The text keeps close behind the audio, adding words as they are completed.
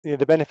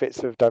the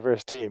benefits of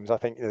diverse teams, I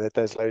think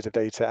there's loads of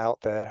data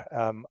out there.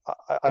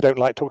 I don't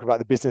like talking about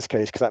the business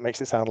case because that makes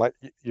it sound like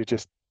you're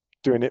just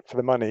doing it for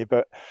the money.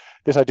 But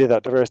this idea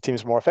that diverse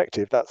teams are more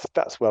effective,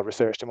 that's well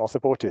researched and well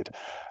supported.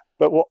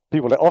 But what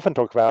people often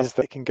talk about is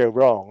that it can go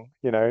wrong.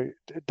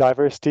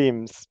 Diverse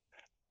teams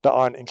that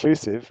aren't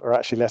inclusive are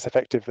actually less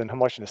effective than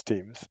homogenous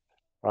teams,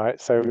 right?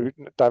 So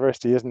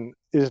diversity isn't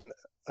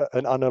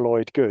an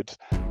unalloyed good.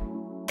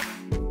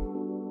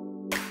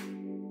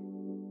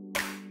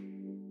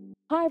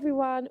 Hi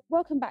everyone,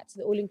 welcome back to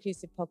the All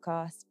Inclusive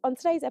podcast. On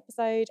today's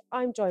episode,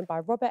 I'm joined by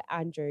Robert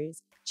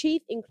Andrews,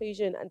 Chief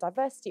Inclusion and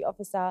Diversity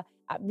Officer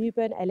at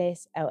Mewburn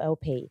Ellis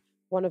LLP,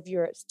 one of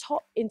Europe's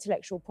top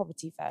intellectual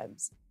property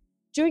firms.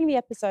 During the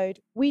episode,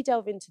 we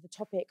delve into the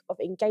topic of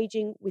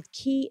engaging with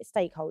key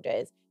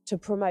stakeholders to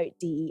promote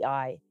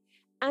DEI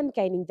and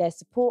gaining their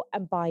support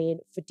and buy-in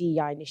for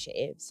DEI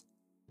initiatives.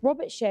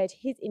 Robert shared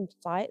his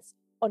insights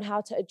on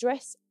how to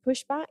address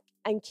pushback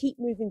and keep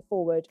moving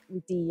forward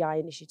with DEI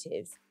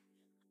initiatives.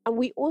 And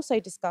we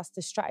also discussed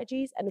the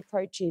strategies and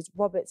approaches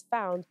Robert's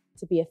found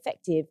to be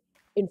effective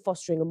in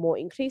fostering a more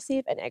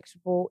inclusive and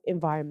equitable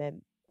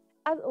environment.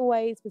 As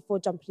always, before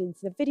jumping into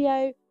the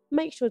video,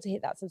 make sure to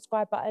hit that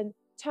subscribe button,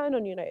 turn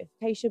on your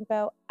notification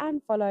bell,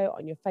 and follow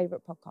on your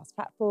favourite podcast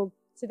platform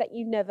so that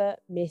you never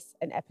miss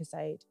an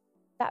episode.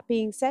 That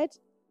being said,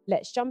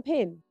 let's jump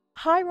in.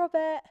 Hi,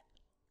 Robert.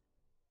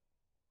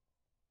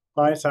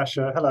 Hi,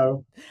 Sasha.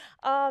 Hello.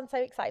 I'm so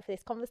excited for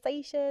this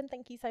conversation.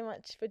 Thank you so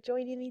much for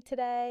joining me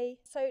today.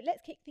 So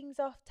let's kick things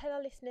off. Tell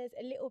our listeners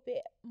a little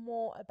bit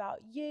more about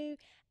you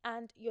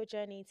and your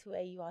journey to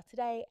where you are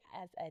today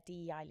as a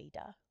DEI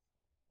leader.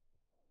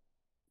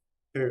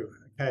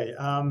 Okay.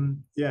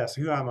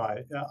 So who am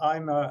I?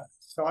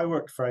 So I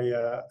work for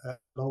a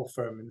law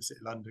firm in the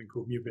city of London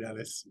called Mewburn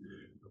Ellis.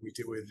 We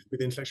deal with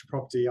intellectual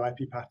property,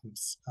 IP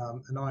patents,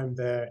 and I'm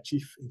their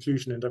Chief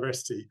Inclusion and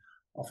Diversity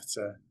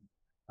Officer.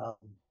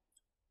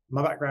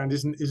 My background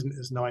isn't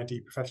as an ID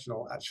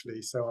professional,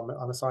 actually. So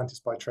I'm a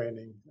scientist by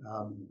training.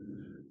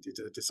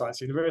 Did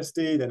science at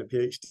university, then a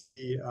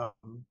PhD.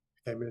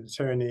 Became an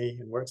attorney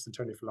and worked as an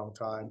attorney for a long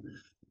time.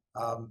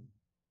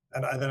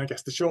 And then I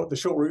guess the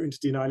short route into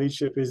DEI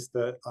leadership is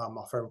that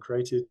our firm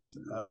created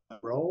a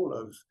role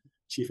of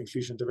Chief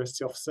Inclusion and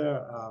Diversity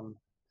Officer,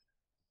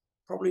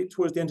 probably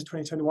towards the end of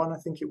 2021, I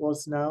think it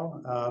was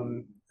now,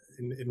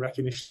 in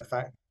recognition of the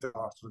fact that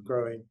our sort of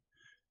growing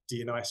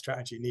DEI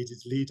strategy needed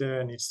a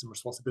leader, needed some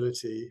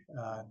responsibility,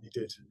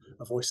 needed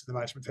a voice at the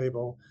management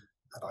table,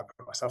 and I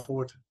put myself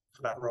forward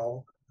for that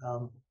role.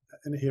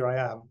 And here I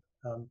am.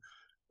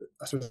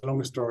 I suppose the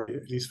longest story,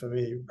 at least for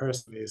me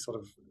personally, is sort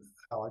of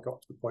how I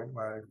got to the point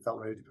where I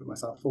felt ready to put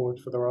myself forward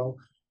for the role.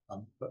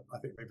 But I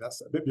think maybe that's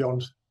a bit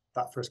beyond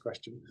that first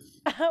question.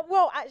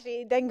 Well,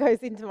 actually, it then goes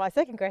into my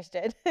second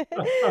question.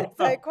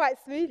 So quite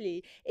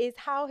smoothly is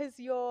how has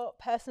your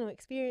personal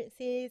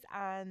experiences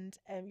and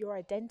your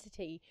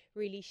identity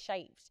really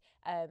shaped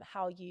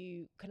how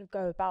you kind of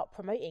go about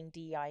promoting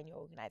DEI in your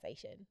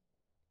organisation?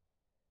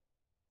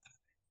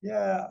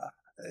 Yeah,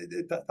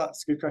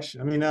 that's a good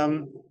question. I mean,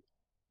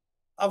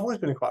 I've always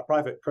been a quite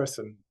private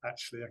person,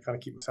 actually. I kind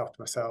of keep myself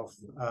to myself.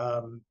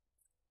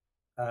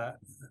 And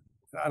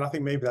I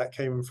think maybe that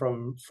came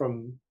from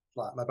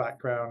like my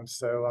background.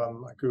 So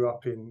I grew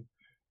up in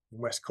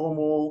West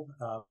Cornwall,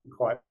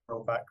 quite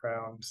rural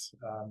background,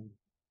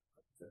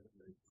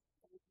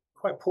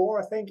 quite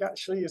poor, I think,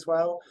 actually, as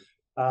well.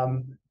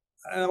 And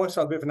I always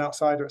felt a bit of an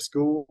outsider at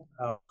school,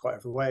 quite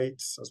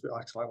overweight. I was a bit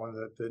like one of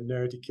the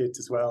nerdy kids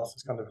as well. So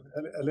it's kind of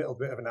a little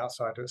bit of an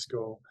outsider at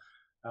school.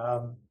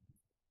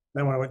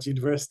 Then when I went to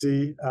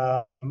university,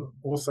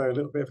 also a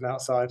little bit of an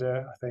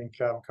outsider, I think,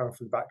 coming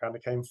from the background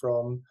I came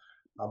from.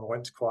 I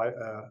went to quite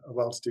a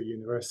well-to-do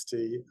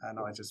university, and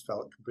I just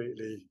felt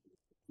completely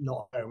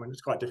not at home, and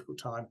it's quite a difficult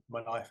time in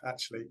my life,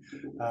 actually,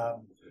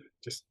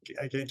 just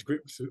getting to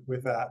grips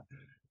with that.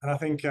 And I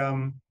think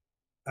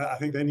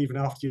then even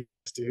after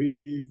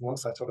university,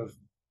 once I sort of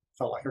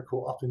felt like I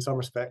caught up in some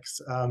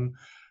respects,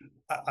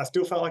 I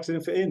still felt like I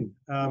didn't fit in.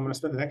 I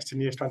spent the next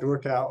 10 years trying to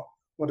work out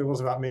what it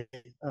was about me,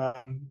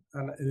 and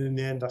in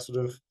the end I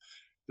sort of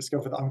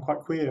discovered that I'm quite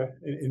queer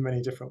in many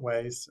different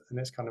ways, and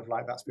it's kind of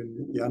like that's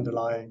been the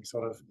underlying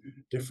sort of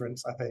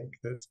difference, I think,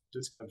 that's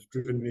kind of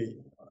driven me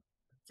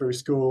through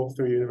school,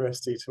 through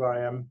university to where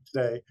I am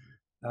today.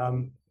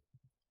 But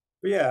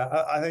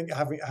yeah, I think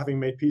having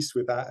made peace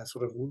with that and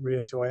sort of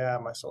really who I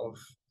am, I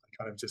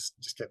kind of just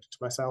kept it to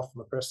myself in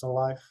my personal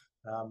life,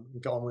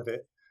 and got on with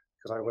it,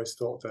 because I always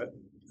thought that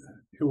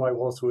who I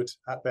was would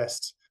at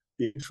best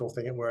be a neutral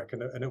thing at work,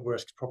 and at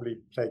worst could probably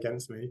play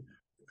against me.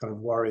 Kind of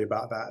worry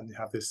about that, and you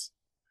have this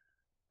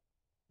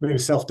maybe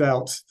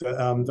self-doubt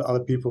that other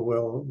people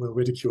will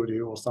ridicule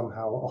you or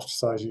somehow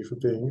ostracize you for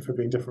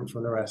being different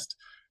from the rest.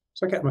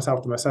 So I kept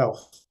myself to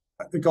myself.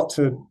 It got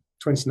to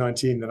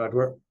 2019 that I'd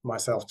worked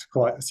myself to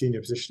quite a senior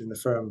position in the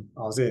firm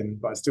I was in,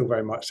 but I still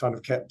very much kind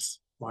of kept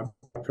my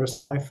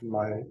personal life and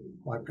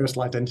my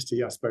personal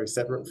identity, I suppose,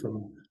 separate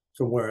from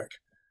work,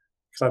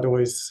 because I'd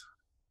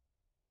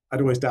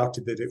always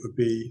doubted that it would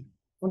be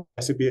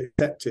guess it'd be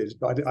accepted,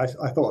 but I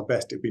thought at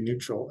best it'd be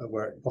neutral at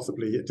work,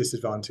 possibly a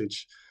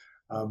disadvantage.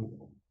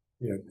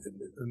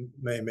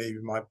 Maybe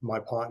my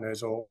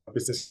partners or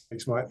business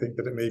colleagues might think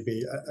that it may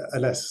be a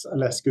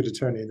less good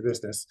attorney in the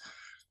business.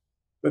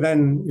 But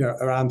then,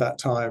 around that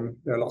time,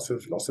 there are lots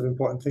of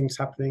important things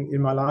happening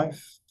in my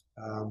life.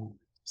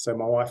 So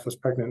my wife was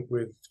pregnant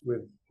with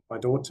my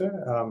daughter,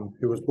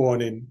 who was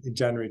born in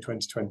January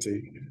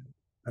 2020,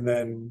 and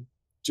then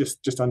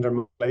just under a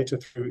month later,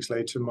 3 weeks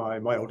later,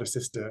 my older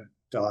sister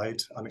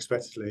died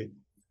unexpectedly,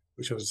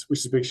 which is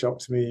a big shock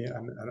to me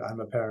and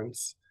my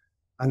parents.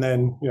 And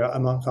then, a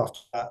month after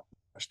that,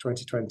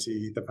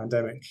 2020, the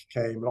pandemic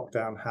came,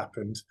 lockdown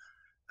happened,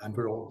 and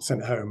we're all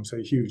sent home. So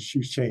a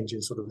huge change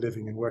in sort of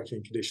living and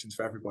working conditions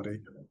for everybody.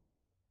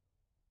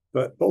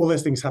 But all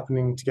those things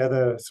happening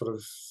together sort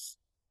of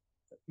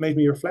made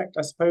me reflect,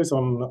 I suppose,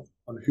 on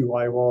who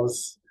I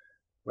was,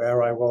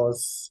 where I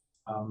was,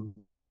 and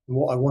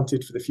what I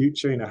wanted for the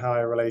future. How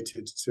I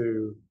related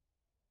to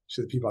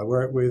the people I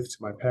work with, to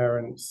my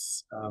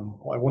parents,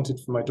 what I wanted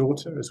for my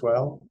daughter as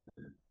well.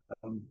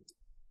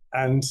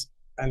 And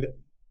I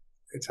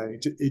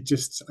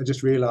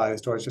just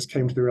realized, or I just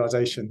came to the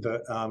realization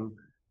that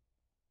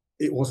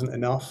it wasn't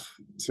enough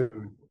to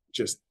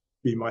just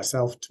be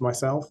myself to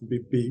myself,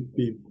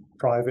 be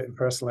private and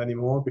personal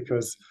anymore,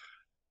 because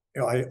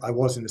I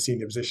was in a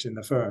senior position in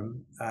the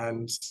firm,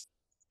 and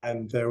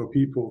there were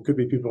could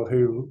be people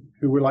who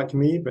were like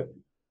me, but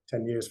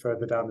 10 years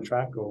further down the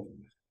track or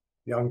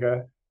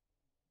younger,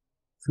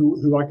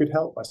 who I could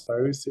help, I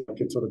suppose. I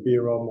could sort of be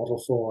a role model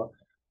for,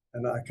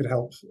 and I could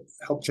help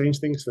change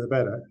things for the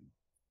better.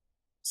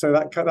 So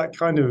that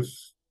kind of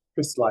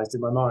crystallized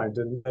in my mind.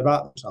 And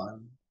about the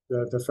time,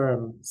 the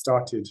firm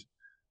started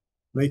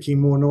making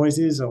more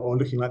noises or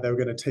looking like they were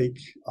going to take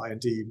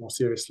I&D more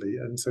seriously.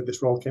 And so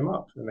this role came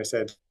up, and they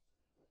said,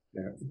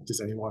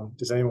 does anyone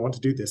want to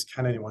do this?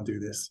 Can anyone do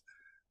this?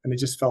 And it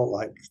just felt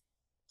like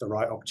the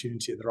right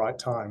opportunity at the right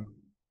time,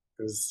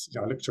 because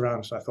I looked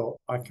around and I thought,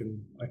 I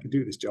can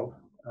do this job.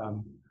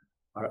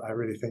 I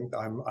really think that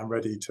I'm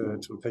ready to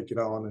take it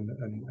on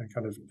and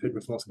kind of take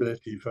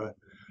responsibility for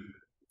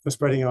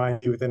spreading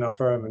I&D within our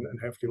firm and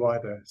hopefully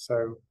wider.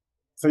 So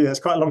yeah, it's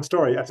quite a long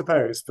story, I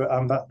suppose, but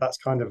that's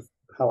kind of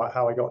how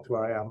I got to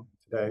where I am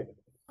today.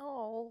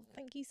 Oh,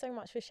 thank you so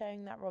much for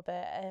sharing that,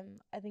 Robert.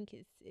 I think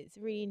it's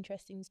a really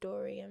interesting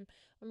story, and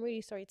I'm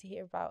really sorry to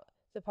hear about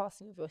the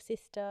passing of your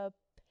sister.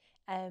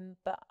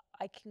 But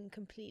I can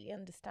completely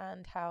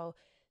understand how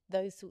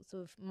those sorts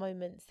of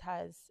moments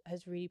has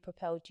really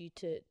propelled you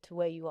to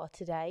where you are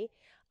today.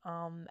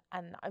 And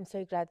I'm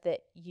so glad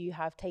that you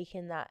have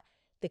taken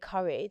the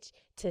courage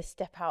to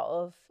step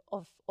out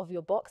of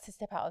your box, to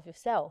step out of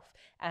yourself,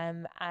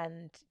 and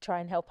try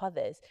and help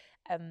others.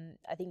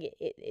 I think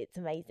it's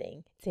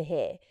amazing to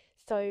hear.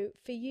 So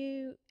for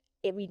you,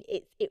 I mean,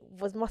 it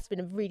must have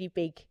been a really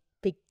big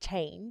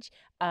change,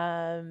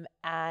 and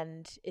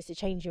it's a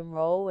change in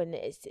role, and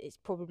it's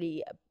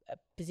probably a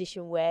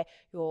position where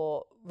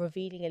you're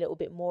revealing a little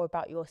bit more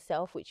about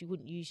yourself, which you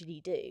wouldn't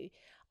usually do.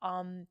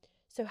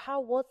 So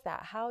how was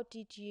that? How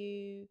did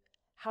you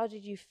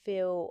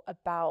feel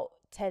about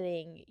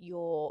telling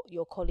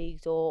your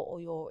colleagues or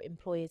your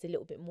employers a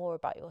little bit more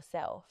about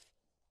yourself?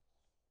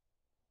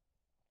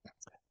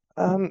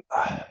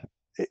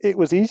 It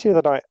was easier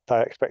than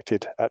I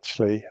expected,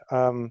 actually.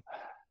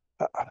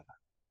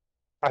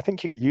 I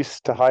think you're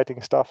used to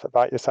hiding stuff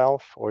about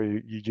yourself, or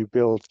you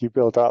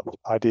build up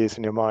ideas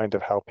in your mind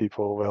of how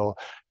people will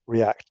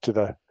react to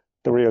the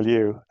real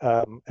you.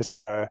 And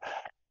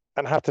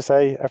I have to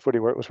say, everybody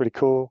was really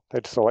cool. They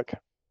just saw like,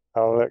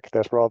 oh look,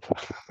 there's Rob.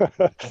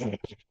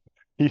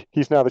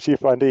 He's now the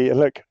chief of R&D, and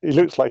look, he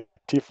looks like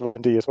chief of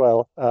R&D as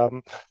well.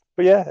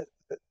 But yeah,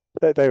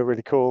 they were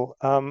really cool.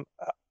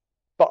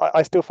 But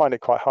I still find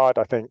it quite hard,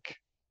 I think,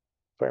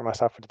 putting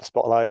myself into the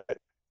spotlight.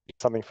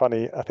 Something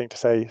funny, I think, to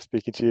say,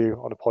 speaking to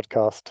you on a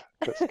podcast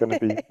that's going to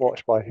be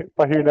watched by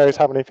who knows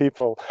how many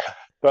people.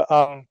 But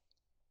I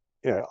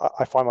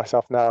find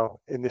myself now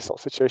in this sort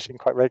of situation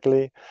quite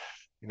regularly.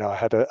 I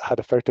had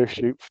a photo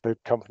shoot for the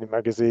company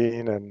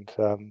magazine, and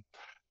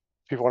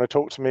people want to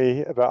talk to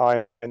me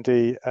about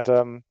I&D,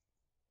 and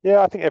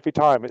I think every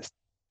time it's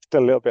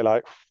still a little bit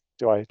like,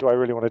 do I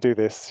really want to do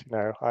this?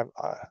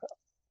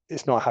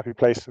 It's not a happy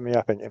place for me,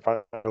 I think, in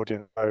front of an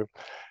audience. So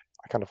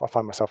I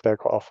find myself there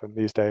quite often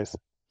these days.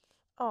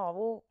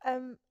 Oh,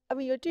 well, I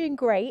mean, you're doing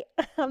great.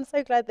 I'm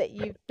so glad that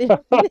you've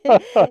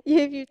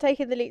you've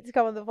taken the leap to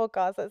come on the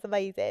podcast. That's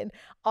amazing.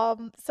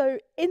 So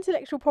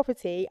intellectual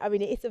property, I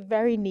mean, it's a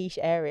very niche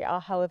area.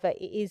 However,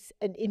 it is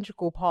an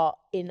integral part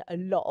in a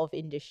lot of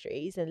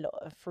industries and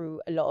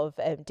through a lot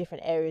of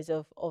different areas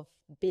of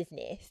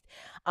business.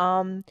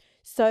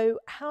 So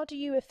how do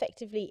you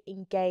effectively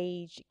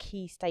engage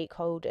key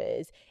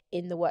stakeholders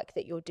in the work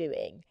that you're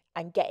doing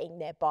and getting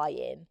their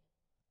buy-in?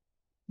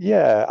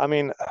 Yeah, I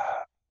mean,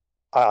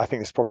 I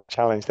think it's probably a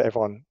challenge that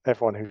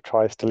everyone who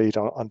tries to lead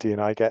on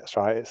D&I gets,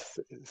 right? It's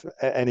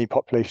any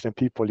population of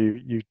people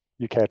you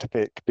care to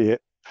pick, be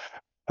it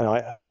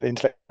the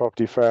intellectual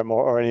property firm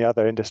or any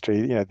other industry,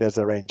 you know, there's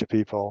a range of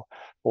people,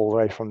 all the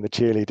way from the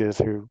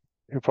cheerleaders who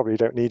probably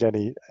don't need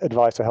any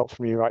advice or help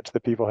from you, right to the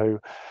people who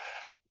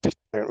just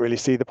don't really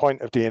see the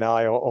point of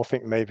D&I or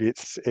think maybe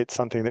it's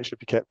something that should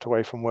be kept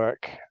away from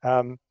work.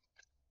 So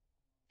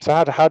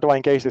how do I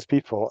engage those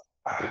people?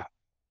 I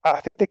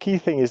think the key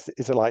thing is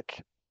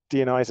like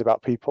D&I is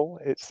about people.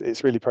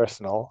 It's really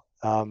personal.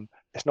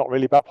 It's not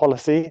really about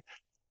policy,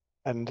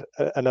 and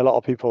a lot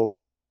of people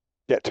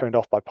get turned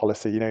off by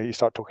policy. You know, you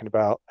start talking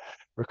about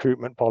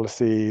recruitment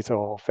policies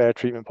or fair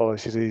treatment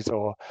policies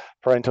or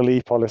parental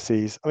leave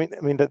policies. I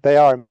mean that they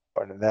are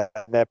important and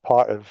they're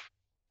part of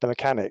the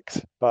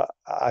mechanics, but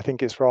I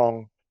think it's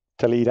wrong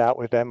to lead out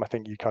with them. I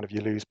think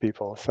you lose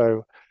people.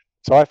 So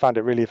I found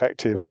it really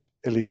effective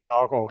in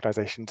our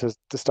organization to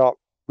start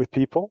with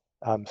people,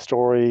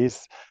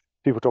 stories,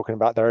 people talking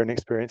about their own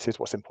experiences,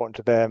 what's important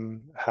to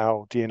them,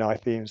 how D&I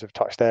themes have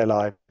touched their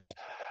lives.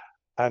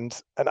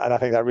 And I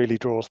think that really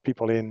draws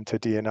people into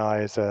D&I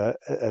as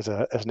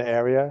an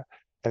area.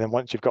 And then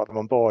once you've got them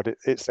on board,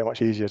 it's so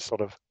much easier to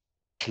sort of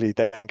actually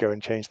then go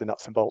and change the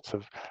nuts and bolts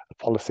of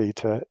policy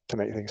to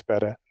make things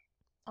better.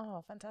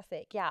 Oh,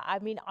 fantastic. Yeah, I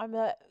mean, I'm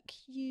a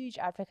huge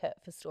advocate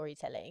for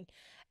storytelling.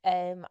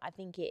 I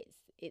think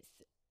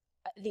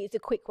it's a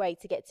quick way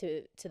to get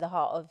to the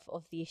heart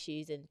of the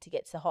issues and to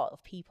get to the heart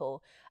of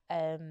people.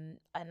 And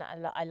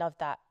I love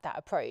that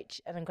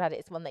approach, and I'm glad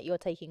it's one that you're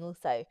taking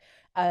also.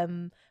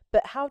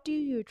 But how do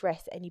you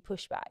address any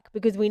pushback?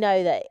 Because we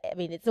know that, I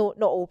mean, it's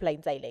not all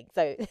plain sailing.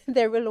 So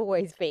there will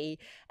always be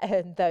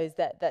those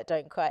that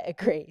don't quite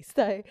agree.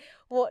 So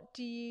what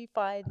do you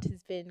find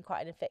has been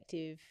quite an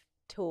effective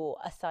tool,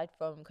 aside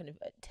from kind of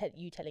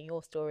you telling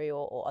your story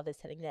or others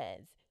telling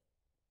theirs?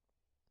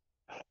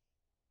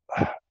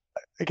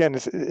 Again,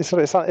 it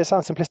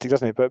sounds simplistic,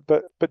 doesn't it?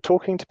 But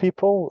talking to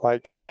people,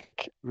 like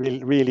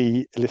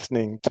really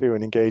listening to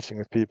and engaging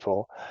with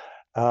people.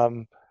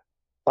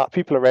 But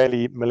people are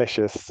rarely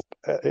malicious,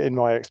 in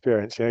my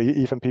experience. You know,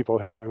 even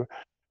people who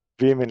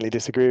vehemently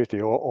disagree with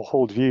you or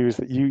hold views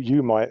that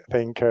you might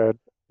think are,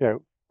 you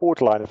know,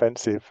 borderline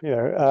offensive. You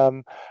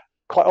know,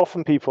 quite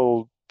often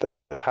people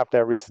have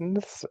their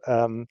reasons.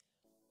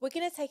 We're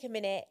going to take a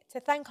minute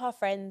to thank our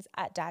friends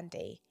at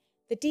Dandy,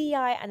 the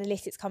DEI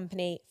analytics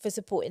company, for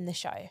supporting the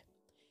show.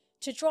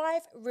 To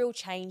drive real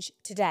change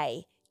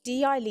today,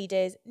 DEI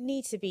leaders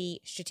need to be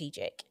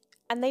strategic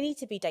and they need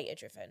to be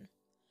data-driven.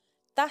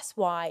 That's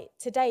why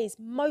today's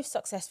most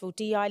successful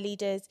DEI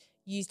leaders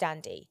use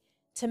Dandy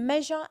to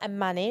measure and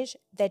manage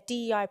their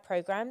DEI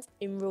programs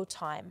in real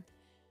time,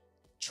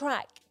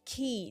 track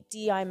key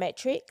DEI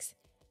metrics,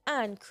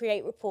 and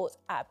create reports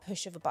at a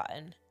push of a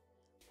button.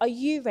 Are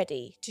you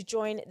ready to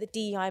join the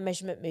DEI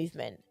measurement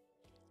movement?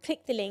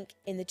 Click the link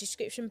in the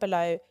description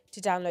below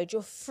to download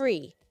your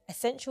free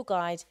essential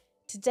guide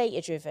to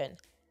data-driven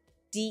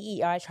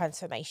DEI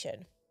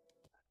transformation.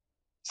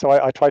 So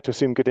I try to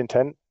assume good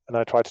intent, and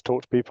I try to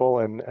talk to people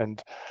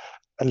and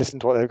listen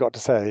to what they've got to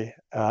say,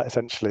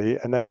 essentially,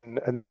 and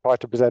then try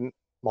to present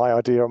my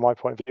idea or my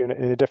point of view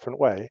in a different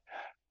way.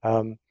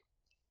 An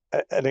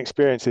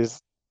experience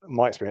is,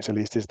 my experience at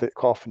least, is that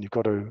quite often you've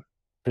got to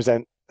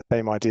present the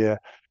same idea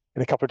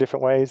in a couple of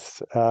different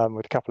ways,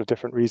 with a couple of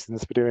different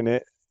reasons for doing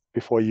it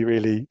before you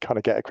really kind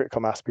of get a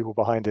critical mass of people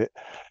behind it.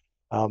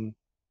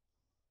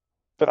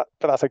 But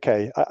that's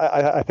okay.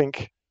 I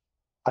think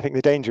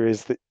the danger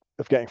is that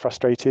of getting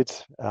frustrated,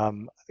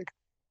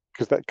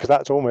 because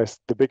that's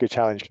almost the bigger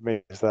challenge for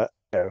me, is that,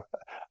 you know,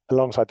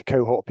 alongside the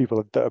cohort of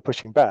people that are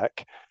pushing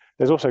back,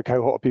 there's also a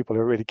cohort of people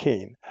who are really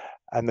keen,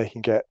 and they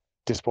can get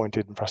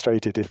disappointed and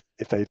frustrated if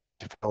they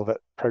feel that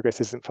progress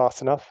isn't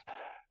fast enough.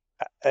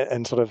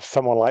 And sort of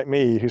someone like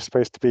me who's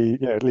supposed to be,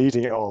 you know,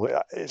 leading it all,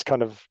 it's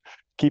kind of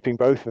keeping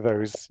both of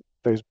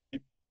those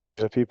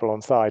people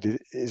on side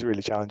is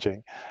really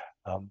challenging.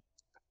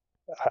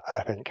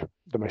 I think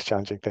the most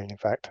challenging thing, in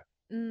fact.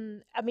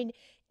 I mean,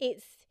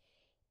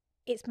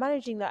 it's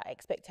managing that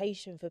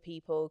expectation for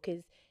people,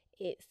 because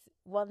it's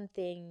one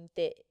thing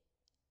that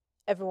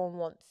everyone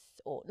wants,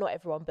 or not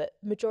everyone, but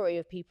majority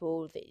of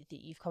people that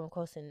you've come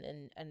across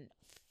and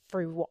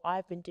through what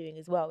I've been doing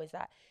as well, is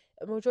that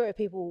a majority of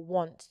people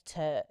want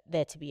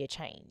there to be a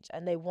change,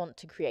 and they want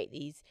to create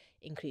these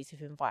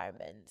inclusive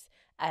environments,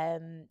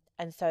 and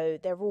so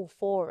they're all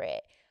for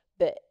it,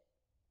 but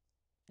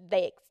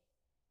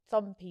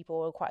some people,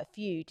 or quite a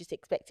few, just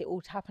expect it all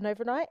to happen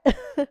overnight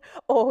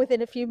or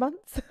within a few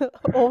months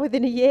or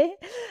within a year.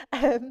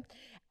 And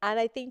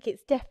I think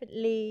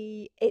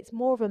it's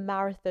more of a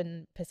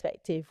marathon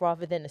perspective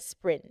rather than a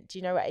sprint. Do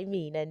you know what I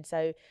mean? And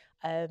so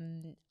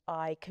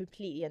I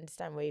completely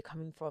understand where you're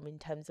coming from in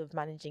terms of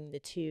managing the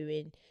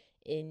two,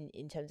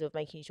 in terms of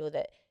making sure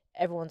that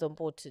everyone's on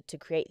board to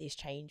create this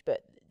change,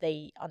 but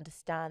they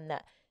understand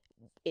that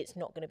it's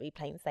not going to be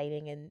plain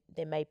sailing, and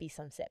there may be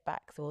some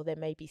setbacks, or there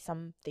may be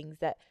some things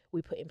that we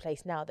put in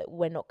place now that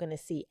we're not going to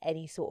see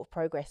any sort of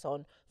progress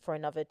on for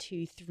another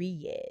 2-3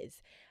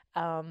 years.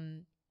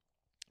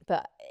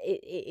 But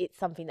it's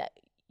something that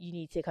you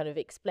need to kind of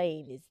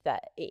explain, is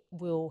that it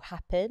will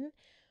happen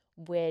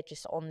we're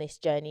just on this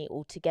journey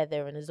all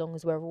together, and as long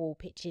as we're all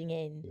pitching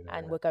in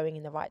and we're going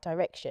in the right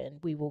direction,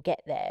 we will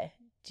get there.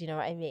 Do you know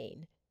what I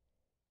mean?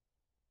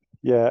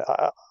 Yeah,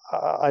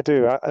 I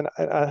do, and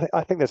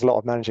I think there's a lot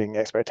of managing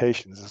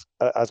expectations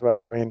as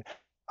well. I mean,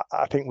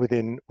 I think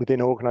within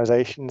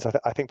organisations,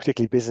 I think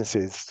particularly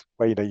businesses,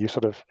 where you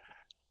sort of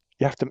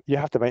you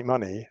have to make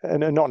money, and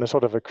not in a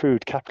sort of a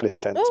crude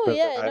capitalist sense, Oh but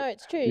yeah, no,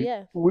 it's true.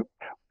 Yeah.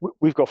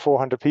 we've got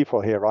 400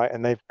 people here, right?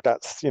 And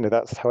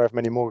that's however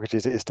many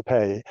mortgages it is to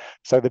pay.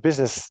 So the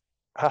business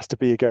has to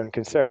be a going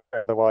concern,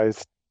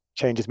 otherwise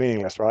change is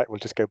meaningless, right? We'll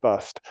just go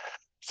bust.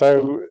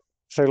 So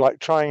like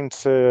trying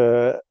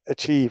to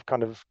achieve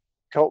kind of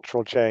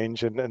cultural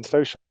change and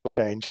social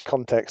change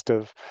context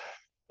of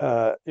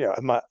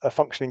a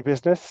functioning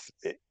business,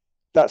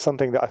 that's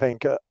something that I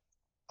think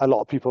a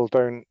lot of people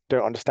don't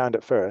understand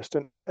at first,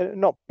 and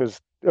not because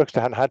they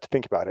hadn't had to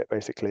think about it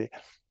basically.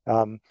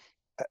 um,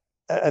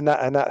 and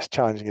that's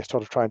challenging. It's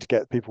sort of trying to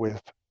get people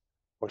with,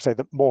 or say,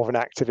 more of an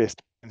activist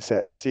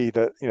mindset, see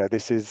that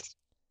this is,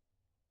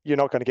 you're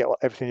not going to get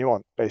everything you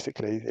want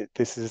basically.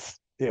 This is,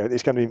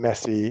 it's going to be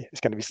messy, it's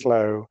going to be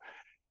slow,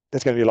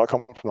 there's going to be a lot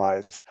of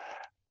compromise,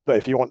 but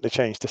if you want the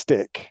change to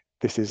stick,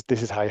 this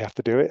is how you have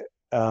to do it.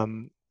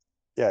 And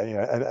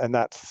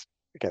that's,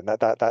 again,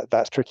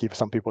 that's tricky for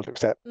some people to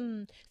accept.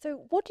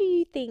 So what do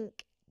you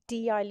think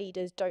DEI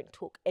leaders don't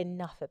talk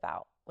enough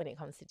about when it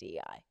comes to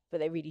DEI, but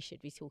they really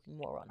should be talking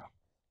more on?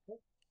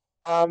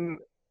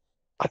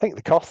 I think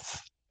the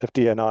costs of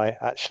D&I,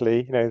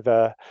 actually,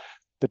 the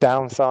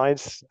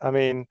downsides. I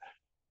mean,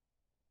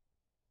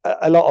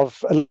 a lot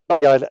of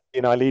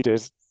D&I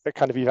leaders are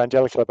kind of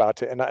evangelical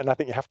about it, and I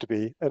think you have to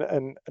be,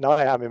 and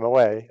I am in my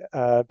way,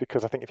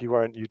 because I think if you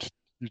weren't, you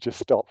just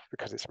stop,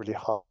 because it's really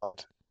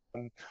hard.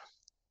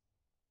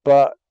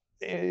 But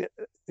the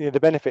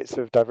benefits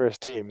of diverse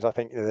teams, I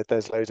think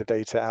there's loads of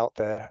data out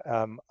there.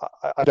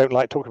 I don't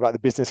like talking about the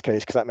business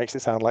case, because that makes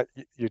it sound like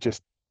you're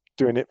just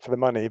doing it for the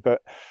money.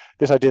 But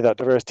this idea that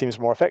diverse teams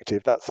are more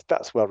effective,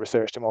 that's well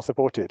researched and well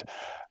supported.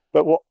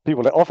 But what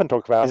people often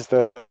talk about is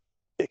that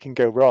it can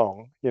go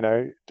wrong.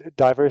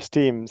 Diverse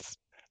teams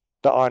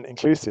that aren't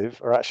inclusive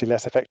are actually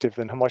less effective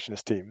than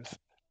homogenous teams,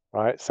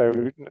 right?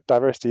 So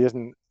diversity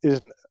isn't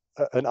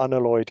an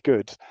unalloyed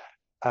good.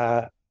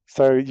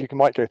 So you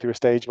might go through a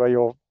stage where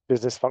your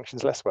business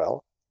functions less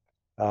well.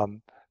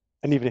 And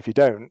even if you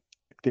don't,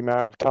 the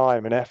amount of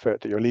time and effort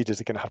that your leaders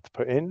are going to have to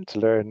put in to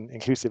learn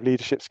inclusive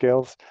leadership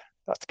skills,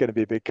 that's going to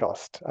be a big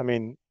cost. I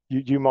mean,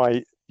 you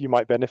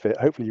might benefit,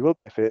 hopefully you will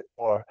benefit,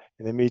 or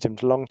in the medium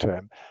to long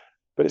term,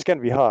 but it's going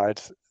to be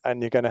hard,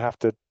 and you're going to have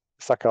to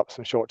suck up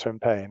some short-term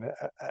pain.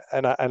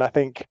 And I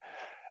think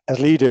as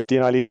leaders,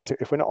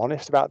 if we're not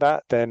honest about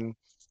that, then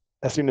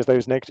as soon as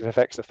those negative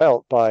effects are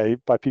felt by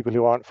people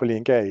who aren't fully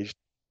engaged,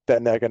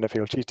 then they're going to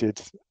feel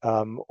cheated,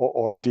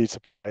 or indeed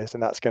surprised,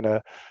 and that's going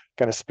to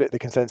split the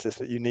consensus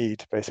that you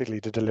need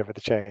basically to deliver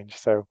the change.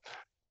 So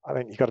I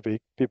think you've got to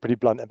be pretty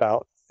blunt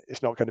about,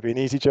 it's not going to be an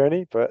easy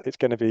journey, but it's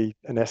going to be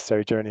a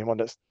necessary journey, and one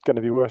that's going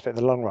to be worth it in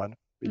the long run.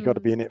 But you've got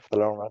to be in it for the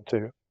long run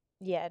too.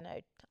 Yeah,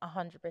 no,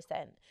 100%.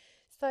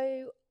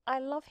 So I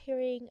love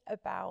hearing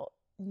about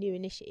new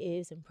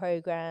initiatives and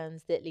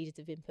programs that leaders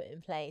have been put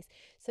in place.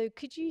 So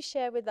could you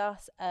share with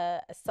us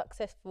a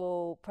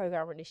successful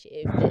program or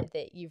initiative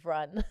that you've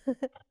run?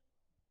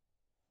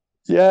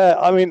 Yeah,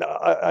 I mean,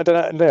 I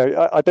don't know.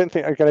 No, I don't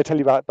think I'm going to tell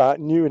you about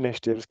new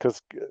initiatives,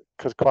 because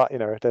quite,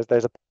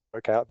 there's a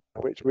book out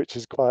which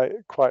is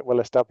quite well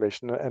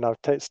established, and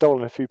I've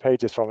stolen a few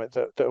pages from it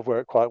that have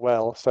worked quite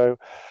well. So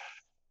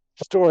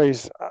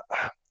stories,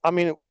 I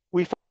mean,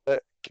 we find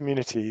that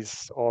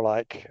communities, or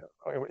like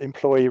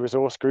employee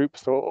resource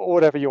groups, or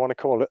whatever you want to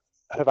call it,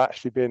 have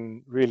actually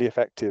been really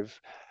effective.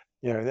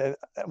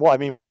 What I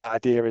mean by that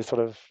idea is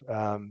sort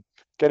of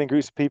getting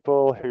groups of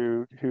people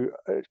who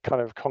are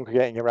kind of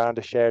congregating around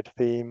a shared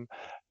theme,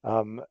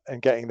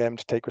 and getting them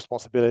to take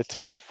responsibility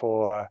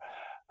for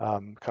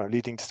kind of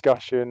leading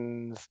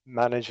discussions,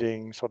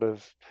 managing sort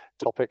of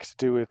topics to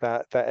do with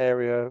that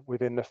area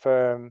within the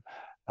firm,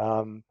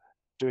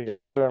 doing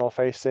external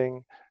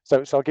facing.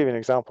 So I'll give you an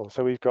example.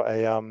 So we've got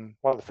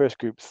one of the first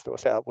groups that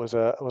was set up was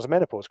a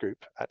menopause group,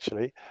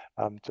 actually,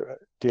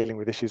 dealing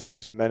with issues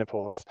of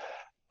menopause.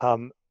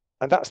 And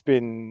that's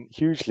been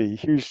hugely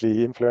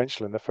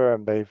influential in the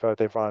firm.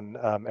 They've run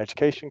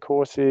education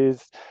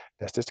courses,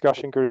 there's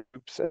discussion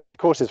groups,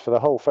 courses for the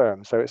whole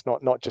firm. So it's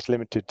not just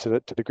limited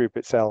to the group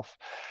itself.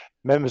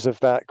 Members of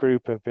that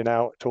group have been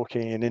out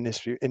talking in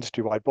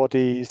industry-wide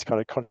bodies,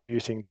 kind of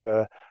contributing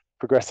to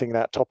progressing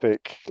that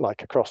topic,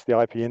 like across the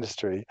IP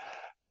industry.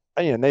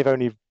 And they've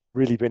only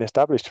really been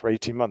established for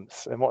 18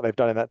 months, and what they've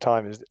done in that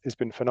time has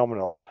been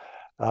phenomenal.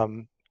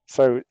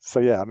 So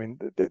yeah, I mean,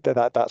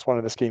 that's one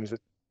of the schemes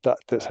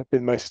that's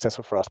been most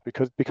successful for us,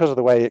 because of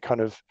the way it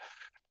kind of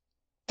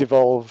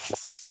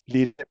devolves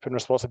leadership and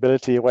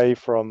responsibility away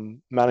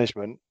from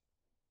management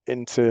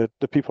into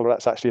the people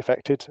that's actually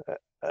affected,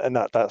 and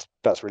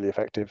that's really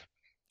effective.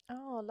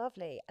 Oh, Oh,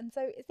 lovely. And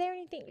so is there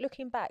anything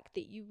looking back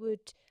that you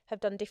would have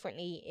done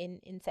differently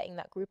in setting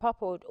that group up,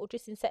 or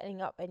just in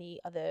setting up any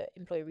other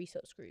employee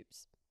resource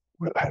groups?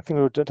 Well, I think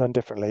we would have done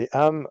differently.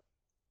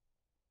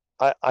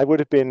 I would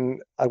have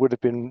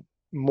been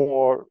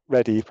more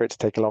ready for it to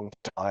take a long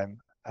time,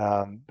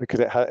 because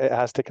it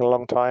has taken a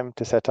long time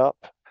to set up.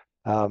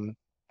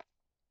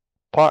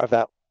 Part of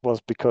that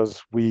was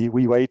because we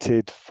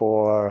waited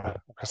for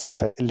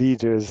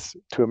leaders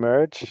to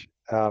emerge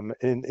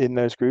in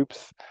those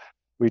groups.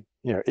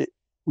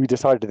 We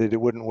decided that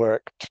it wouldn't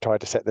work to try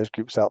to set those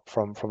groups up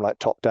from like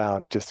top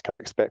down, just kind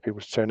of expect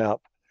people to turn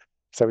up.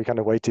 So we kind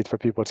of waited for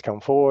people to come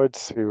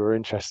forwards who were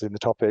interested in the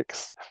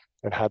topics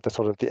and had the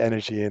sort of the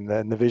energy and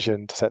the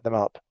vision to set them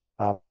up.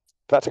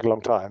 That took a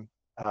long time,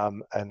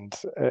 and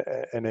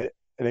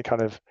it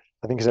kind of,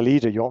 I think as a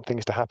leader you want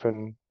things to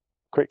happen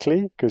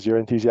quickly because you're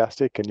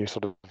enthusiastic and you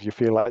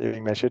feel like you're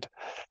being measured,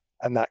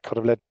 and that kind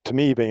of led to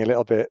me being a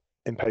little bit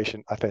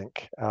impatient, I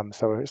think.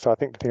 So I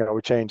think the thing I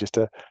would change is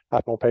to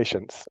have more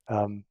patience,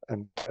 and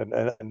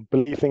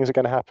believe things are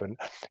going to happen,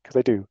 because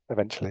they do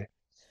eventually.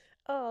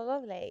 Oh,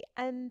 lovely.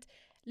 And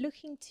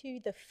looking to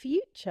the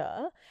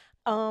future,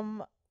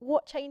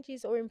 what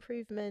changes or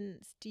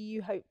improvements do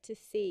you hope to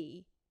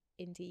see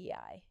in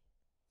DEI?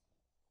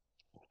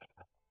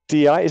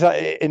 DEI, is that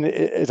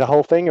is a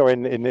whole thing, or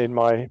in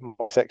my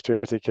sector in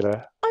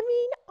particular? I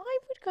mean, I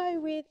would go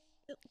with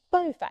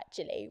both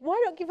actually. Why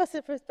not give us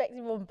a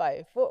perspective on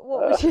both? What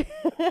would you?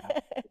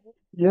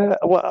 Yeah,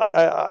 well,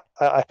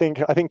 I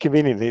think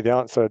conveniently the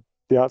answer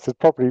is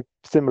probably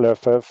similar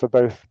for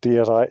both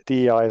DEI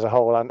as a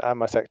whole and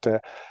my sector.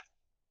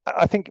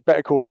 I think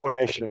better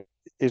coordination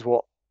is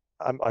what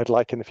I'd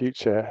like in the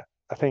future.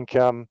 I think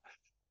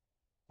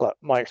like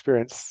my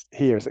experience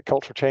here is that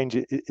cultural change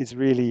is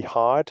really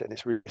hard and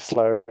it's really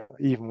slow,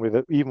 even with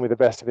the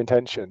best of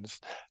intentions.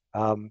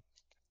 Um,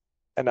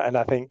 and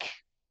I think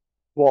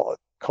what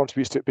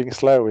contributes to it being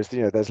slow is,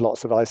 there's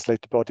lots of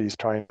isolated bodies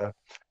trying to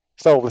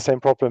solve the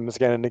same problems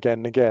again and again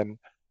and again.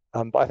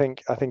 But I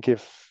think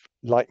if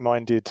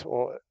like-minded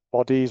or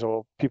bodies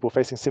or people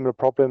facing similar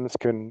problems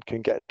can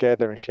get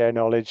together and share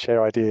knowledge,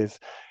 share ideas,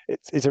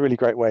 it's a really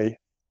great way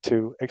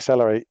to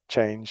accelerate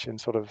change and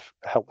sort of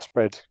help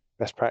spread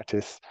best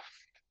practice.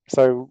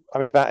 So, I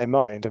mean, that in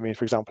mind, I mean,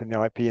 for example, in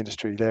the IP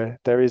industry,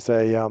 there is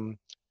a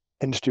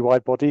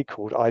industry-wide body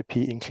called IP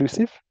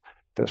Inclusive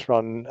that's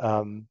run,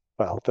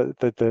 well,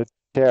 the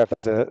chair of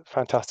a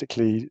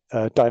fantastically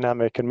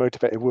dynamic and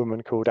motivated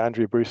woman called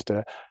Andrea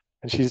Brewster,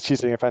 and she's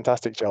doing a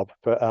fantastic job.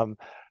 But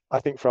I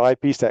think for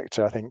IP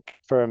sector, I think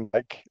firms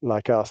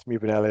like us,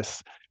 Mewburn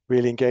Ellis,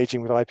 really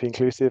engaging with IP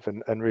Inclusive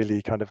and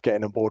really kind of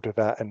getting on board with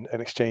that and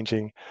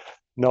exchanging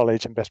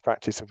knowledge and best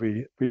practice would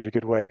be really a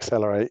good way to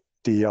accelerate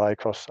DEI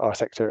across our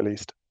sector at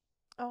least.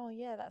 Oh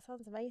yeah, that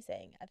sounds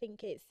amazing.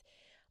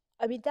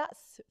 I mean,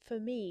 that's for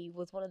me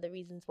was one of the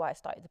reasons why I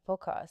started the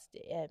podcast.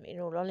 In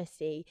all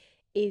honesty,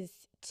 is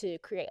to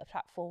create a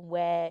platform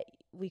where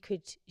we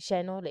could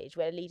share knowledge,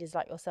 where leaders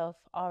like yourself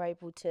are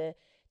able to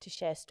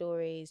share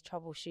stories,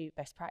 troubleshoot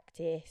best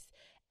practice.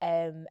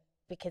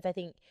 Because I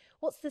think,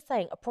 what's the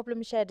saying? A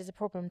problem shared is a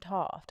problem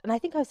halved. And I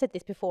think I've said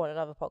this before on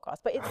another podcast,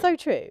 but it's so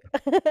true.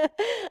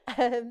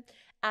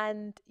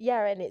 And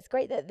yeah, and it's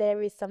great that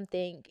there is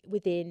something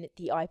within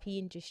the IP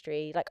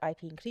industry, like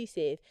IP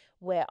Inclusive,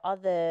 where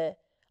other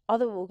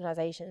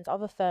organizations,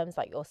 other firms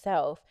like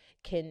yourself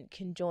can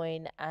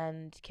join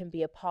and can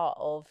be a part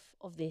of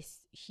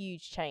this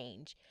huge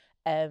change,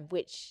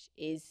 which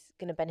is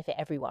going to benefit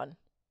everyone.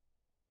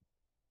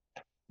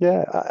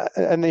 Yeah,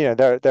 and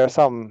there are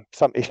some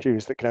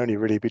issues that can only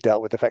really be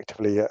dealt with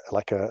effectively at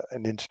like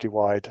an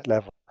industry-wide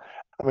level.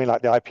 I mean,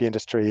 like the IP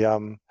industry,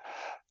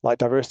 like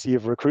diversity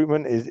of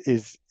recruitment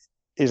is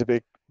a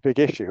big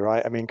issue,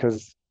 right? I mean,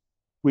 because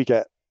we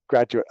get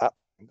graduate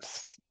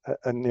applicants,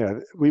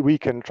 and we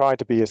can try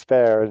to be as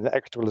fair and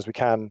equitable as we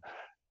can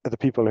to the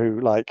people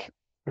who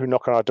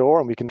knock on our door,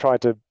 and we can try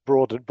to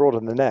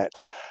broaden the net.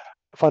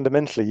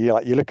 Fundamentally,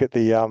 you look at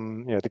the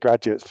the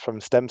graduates from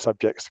STEM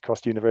subjects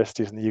across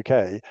universities in the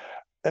UK,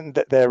 and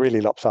they're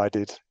really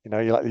lopsided. You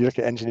look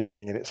at engineering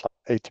and it's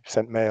like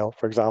 80% male,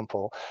 for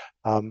example.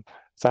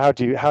 So how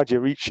do you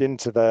reach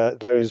into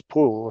those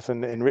pools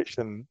and enrich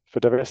them for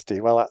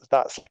diversity? Well,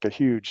 that's like a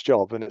huge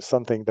job, and it's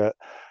something that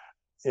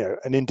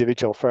an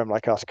individual firm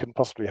like us couldn't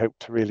possibly hope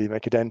to really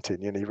make a dent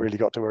in. You've really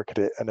got to work at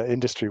it at an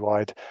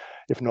industry-wide,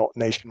 if not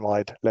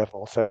nationwide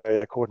level. So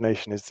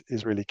coordination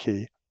is really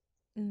key.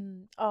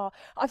 Oh,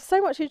 I've so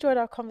much enjoyed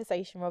our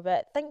conversation,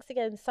 Robert. Thanks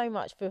again so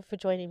much for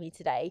joining me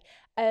today.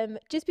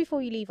 Just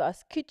before you leave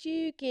us, could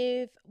you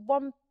give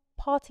one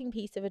parting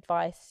piece of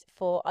advice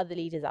for other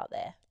leaders out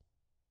there?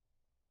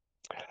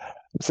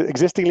 So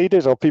existing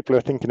leaders or people who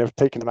are thinking of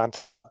taking the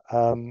mantle?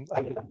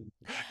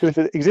 Because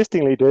if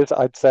existing leaders,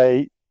 I'd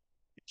say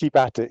keep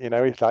at it.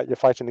 If like you're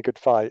fighting a good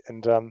fight,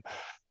 and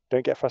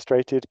don't get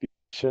frustrated, be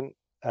patient.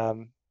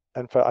 And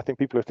for I think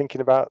people who are thinking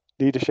about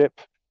leadership,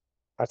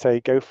 I'd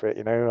say go for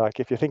it. Like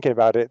if you're thinking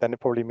about it, then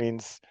it probably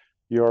means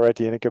you're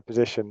already in a good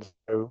position.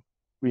 So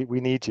we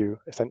need you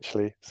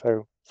essentially.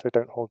 So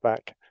don't hold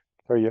back.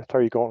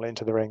 throw your gauntlet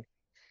into the ring.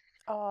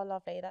 Oh,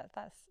 lovely.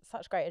 That's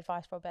such great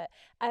advice, Robert.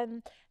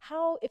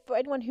 How, if for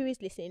anyone who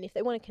is listening, if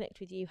they want to connect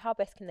with you, how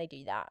best can they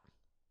do that?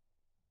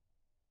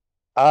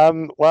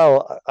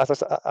 Well, as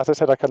I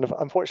said, I kind of,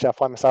 unfortunately, I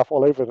find myself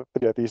all over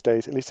these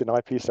days, at least in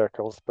IP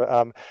circles. But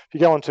if you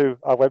go onto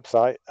our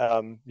website,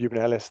 Mewburn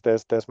Ellis,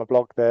 there's my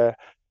blog there,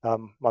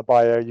 my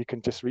bio. You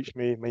can just reach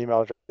me. My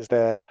email address is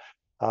there,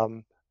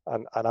 and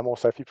I'm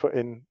also, if you put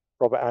in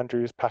Robert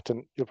Andrews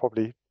patent, you'll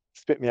probably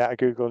spit me out of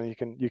Google, and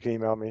you can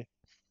email me.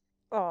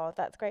 Oh,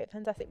 that's great.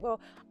 Fantastic. Well,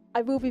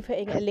 I will be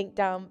putting a link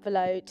down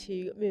below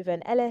to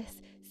Mewburn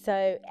Ellis.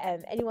 So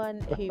anyone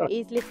who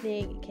is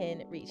listening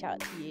can reach out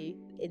to you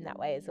in that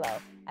way as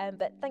well.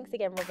 But thanks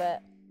again,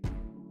 Robert.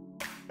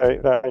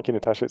 Thank you,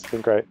 Natasha. It's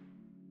been great.